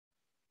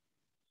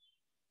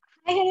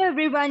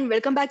everyone,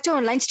 welcome back to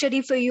Online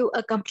Study for You,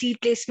 a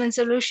complete placement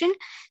solution.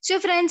 So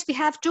friends, we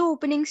have two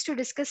openings to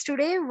discuss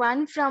today,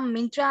 one from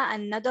Myntra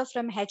and another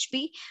from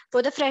HP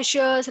for the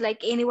freshers,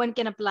 like anyone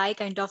can apply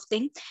kind of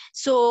thing.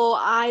 So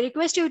I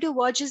request you to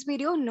watch this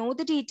video, know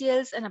the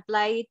details and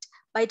apply it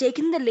by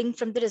taking the link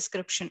from the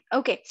description.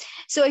 Okay,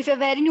 so if you're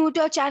very new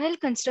to our channel,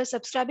 consider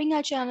subscribing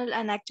our channel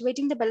and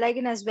activating the bell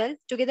icon as well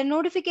to get the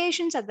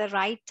notifications at the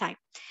right time.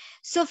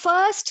 So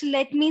first,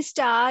 let me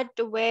start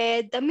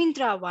with the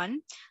Myntra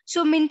one.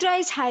 So Myntra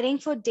is hiring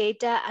for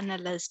data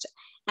analyst,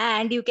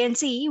 and you can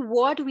see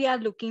what we are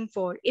looking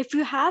for. If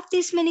you have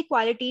these many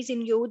qualities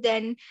in you,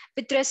 then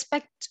with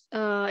respect,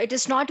 it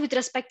is not with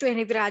respect to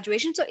any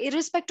graduation. So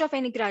irrespective of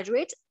any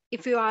graduates,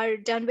 if you are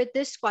done with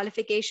this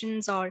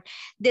qualifications or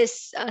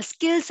this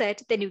skill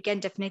set, then you can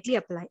definitely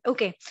apply.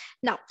 Okay.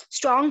 Now,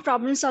 strong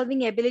problem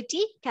solving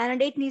ability.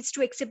 Candidate needs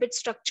to exhibit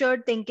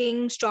structured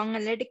thinking, strong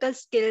analytical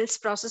skills,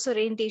 process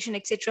orientation,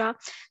 etc.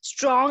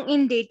 Strong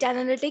in data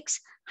analytics.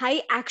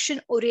 High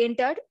action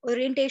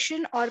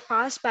orientation or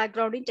past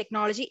background in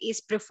technology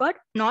is preferred,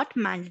 not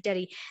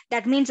mandatory.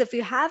 That means if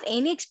you have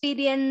any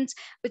experience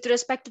with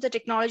respect to the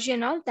technology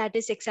and all, that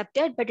is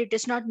accepted, but it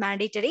is not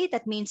mandatory.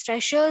 That means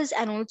freshers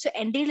and also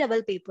ND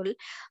level people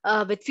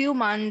with few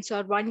months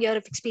or 1 year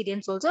of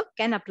experience also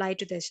can apply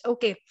to this.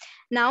 Okay.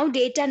 Now,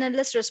 data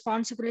analyst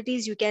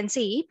responsibilities, you can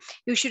see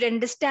you should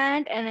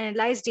understand and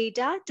analyze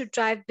data to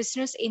drive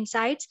business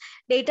insights,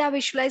 data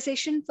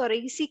visualization for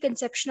easy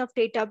conception of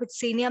data with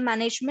senior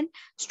management,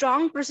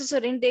 strong process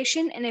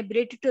orientation and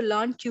ability to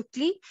learn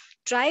quickly,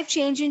 drive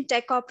change in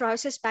tech or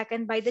process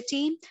backend by the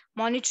team,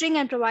 monitoring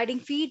and providing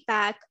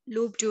feedback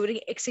loop during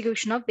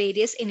execution of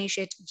various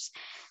initiatives.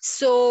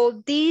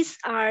 So these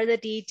are the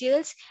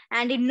details,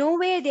 and in no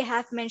way they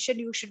have mentioned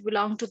you should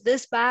belong to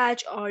this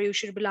batch or you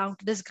should belong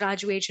to this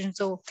graduation.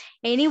 So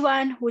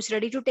anyone who's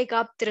ready to take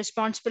up the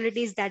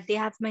responsibilities that they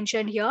have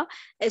mentioned here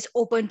is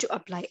open to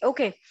apply.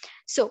 Okay.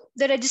 So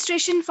the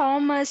registration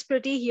form is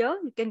pretty here.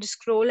 You can just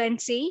scroll and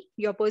see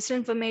your personal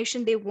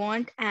information they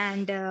want,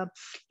 and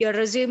your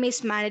resume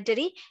is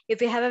mandatory.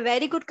 If you have a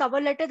very good cover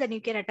letter, then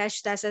you can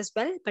attach that as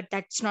well, but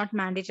that's not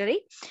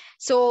mandatory.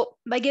 So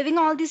by giving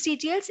all these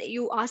details,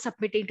 you are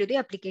submitting to the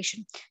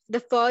application. The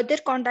further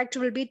contact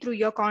will be through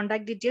your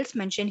contact details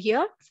mentioned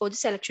here for the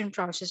selection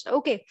process.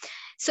 Okay.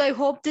 So I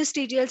hope these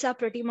details are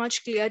pretty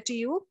much clear to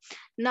you.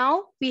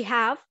 Now we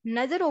have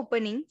another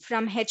opening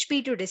from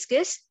HP to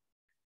discuss.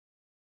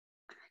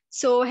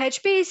 So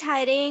HP is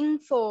hiring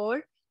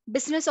for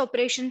business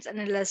operations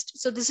analyst.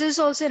 So this is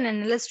also an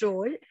analyst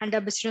role under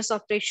business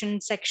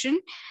operations section.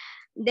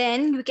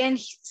 Then you can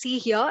see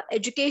here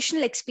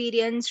educational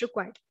experience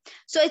required.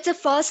 So it's a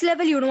first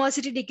level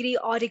university degree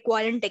or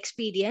equivalent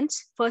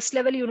experience. First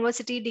level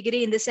university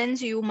degree in the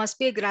sense you must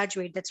be a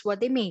graduate. That's what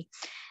they mean.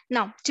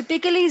 Now,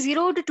 typically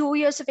 0 to 2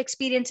 years of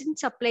experience in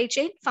supply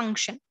chain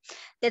function.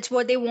 That's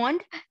what they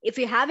want. If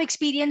you have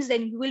experience,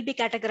 then you will be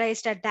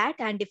categorized at that.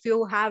 And if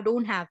you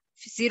don't have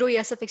 0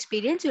 years of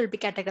experience, you will be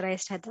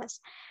categorized at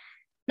this.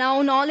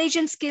 Now, knowledge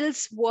and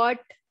skills, what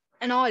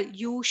and all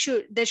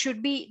there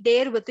should be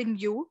there within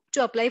you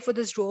to apply for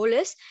this role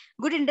is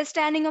good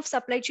understanding of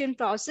supply chain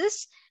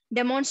process,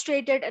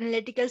 demonstrated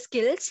analytical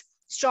skills,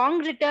 strong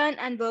written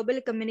and verbal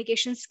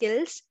communication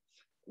skills,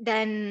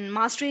 then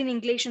mastery in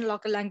English and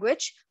local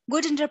language,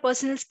 good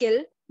interpersonal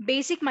skill,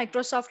 basic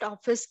Microsoft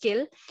Office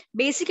skill,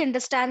 basic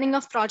understanding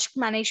of project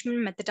management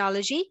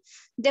methodology,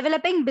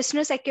 developing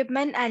business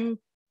equipment and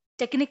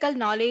technical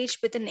knowledge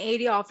with an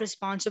area of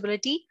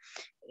responsibility,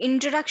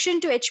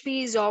 introduction to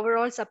HP's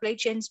overall supply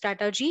chain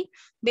strategy,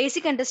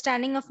 basic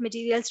understanding of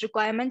materials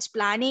requirements,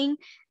 planning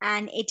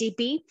and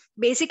ATP,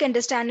 basic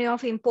understanding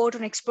of import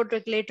and export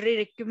regulatory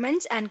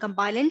requirements and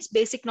compliance,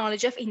 basic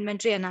knowledge of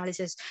inventory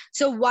analysis.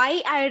 So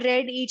why I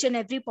read each and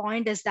every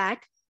point is that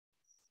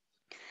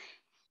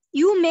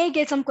you may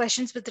get some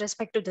questions with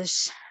respect to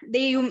this.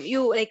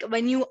 You like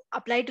when you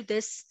apply to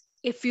this,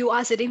 if you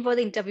are sitting for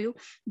the interview,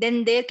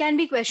 then there can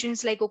be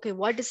questions like, okay,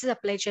 what is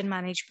supply chain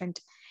management?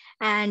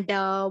 And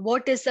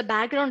what is the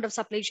background of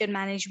supply chain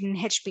management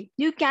in HP?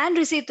 You can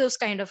receive those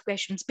kind of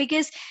questions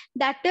because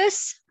that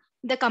is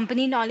the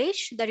company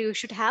knowledge that you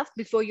should have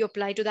before you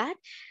apply to that.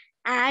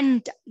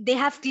 And they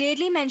have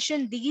clearly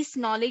mentioned these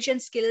knowledge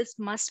and skills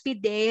must be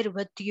there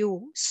with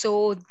you.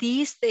 So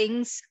these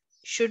things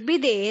should be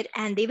there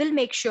and they will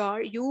make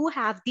sure you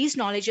have these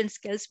knowledge and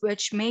skills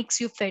which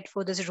makes you fit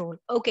for this role.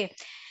 Okay.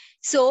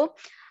 So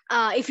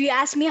if you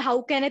ask me,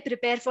 how can I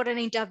prepare for an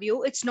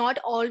interview? It's not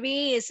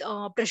always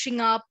brushing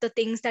up the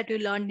things that you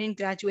learned in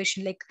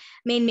graduation, like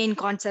main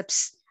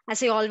concepts.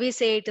 As I always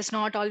say, it is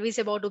not always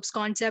about OOPS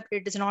concept.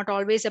 It is not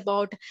always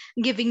about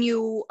giving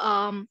you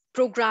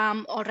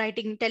program or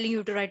telling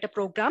you to write a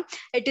program.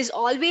 It is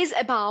always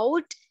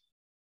about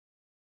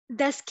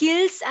the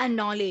skills and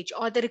knowledge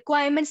or the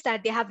requirements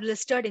that they have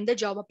listed in the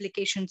job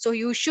application. So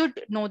you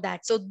should know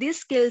that. So these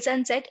skills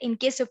and set, in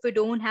case if you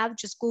don't have,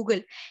 just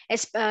Google,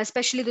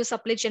 especially the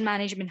supply chain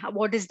management.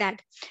 What is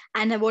that?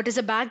 And what is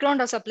the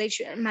background of supply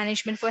chain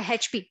management for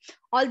HP?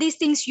 All these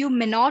things you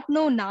may not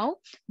know now,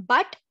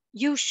 but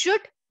you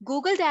should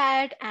Google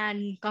that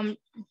and come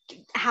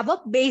have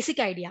a basic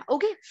idea.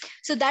 Okay,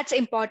 so that's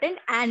important,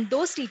 and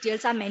those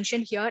details are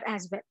mentioned here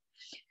as well.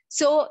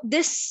 So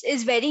this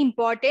is very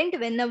important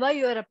whenever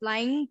you are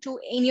applying to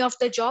any of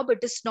the job.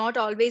 It is not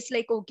always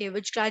like, okay,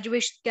 which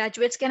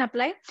graduates can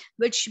apply,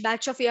 which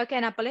batch of year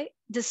can apply.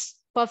 This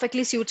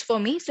perfectly suits for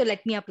me, so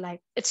let me apply.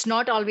 It's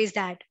not always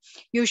that.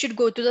 You should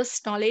go to the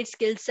knowledge,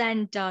 skills,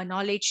 and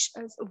knowledge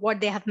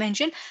what they have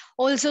mentioned.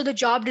 Also the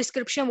job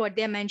description what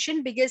they have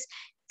mentioned, because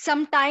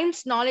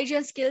sometimes knowledge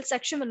and skills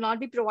section will not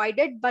be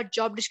provided, but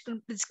job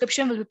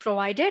description will be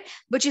provided,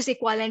 which is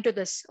equivalent to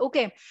this.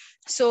 Okay,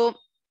 so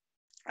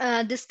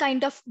this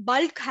kind of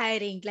bulk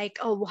hiring, like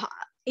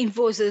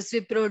Infosys,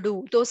 Wipro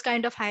do, those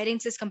kind of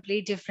hirings is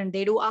completely different.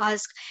 They do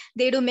ask,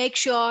 they do make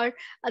sure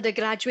the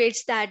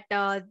graduates that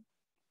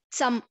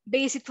some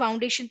basic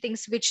foundation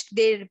things which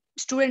their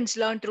students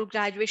learn through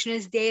graduation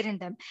is there in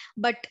them.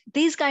 But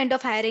these kind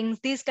of hirings,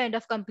 these kind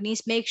of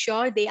companies make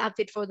sure they are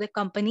fit for the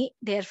company,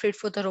 they are fit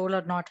for the role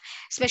or not,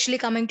 especially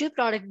coming to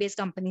product based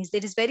companies.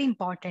 That is very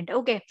important.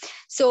 Okay,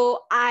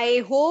 so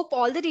I hope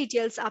all the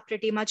details are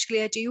pretty much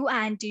clear to you,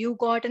 and you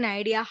got an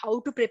idea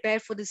how to prepare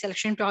for the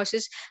selection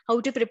process,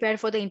 how to prepare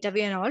for the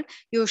interview and all.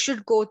 You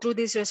should go through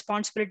these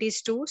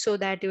responsibilities too, so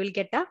that you will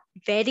get a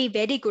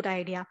very good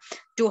idea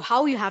to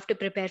how you have to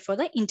prepare for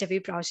the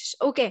interview process.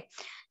 Okay,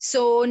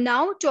 so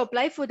now to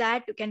apply for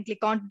that, you can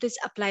click on this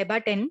apply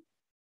button,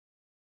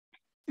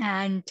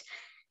 and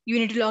you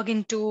need to log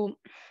into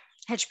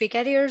HP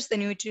Careers.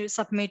 Then you need to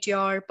submit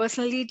your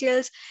personal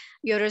details,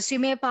 your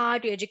resume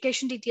part, your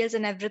education details,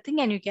 and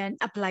everything, and you can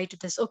apply to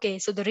this. Okay,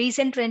 so the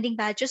recent trending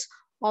batches,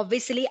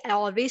 obviously, I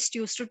always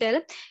used to tell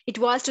it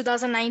was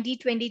 2019,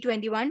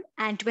 2021,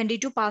 and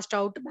 22 passed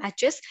out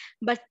batches.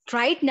 But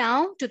right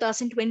now,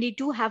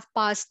 2022 have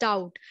passed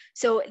out.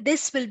 So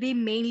this will be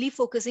mainly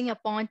focusing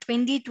upon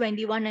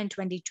 2021 and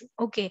 22.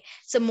 Okay,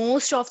 so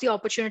most of the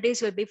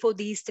opportunities will be for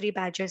these three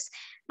batches.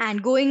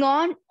 And going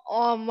on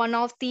one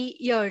of the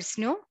years,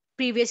 no,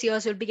 previous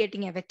years will be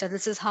getting evicted.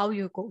 This is how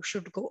you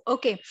should go.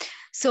 Okay,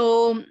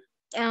 so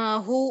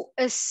who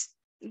is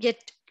yet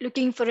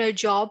looking for a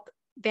job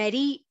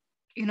very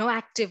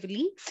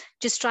actively,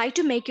 just try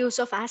to make use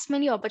of as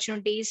many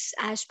opportunities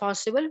as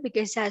possible,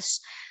 because as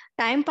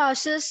time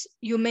passes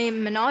you may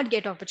not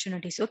get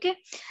opportunities. Okay,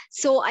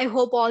 so I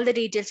hope all the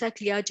details are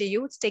clear to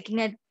you. It's taking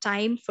a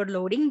time for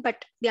loading,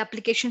 but the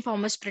application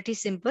form is pretty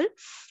simple,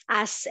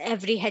 as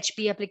every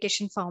HP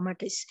application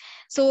format is.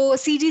 So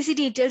CTC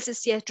details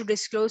is yet to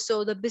disclose.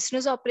 So the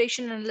business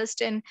operation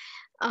analyst in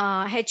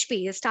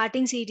HP,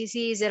 starting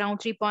CTC is around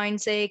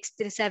 3.6,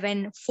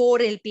 3.7, 4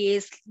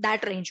 LPAs,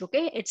 that range.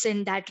 Okay, it's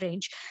in that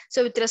range.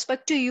 So with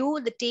respect to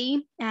you, the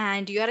team,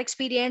 and your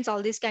experience,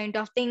 all these kind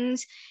of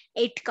things,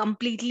 it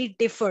completely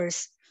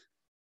differs.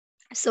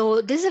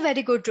 So this is a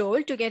very good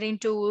role to get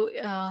into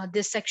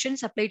this section.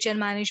 Supply chain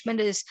management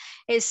is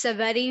a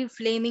very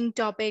flaming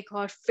topic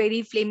or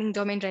very flaming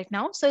domain right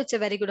now. So it's a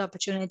very good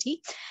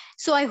opportunity.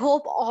 So I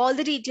hope all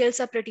the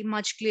details are pretty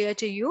much clear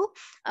to you.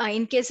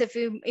 In case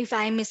if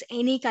I miss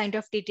any kind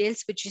of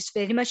details which is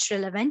very much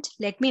relevant,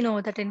 let me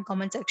know that in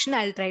comment section.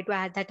 I'll try to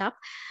add that up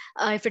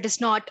if it is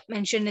not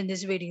mentioned in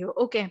this video.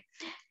 Okay.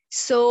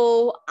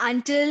 So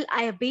until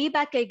I be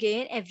back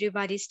again,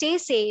 everybody stay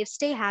safe,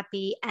 stay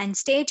happy, and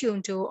stay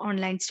tuned to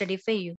Online Study for You.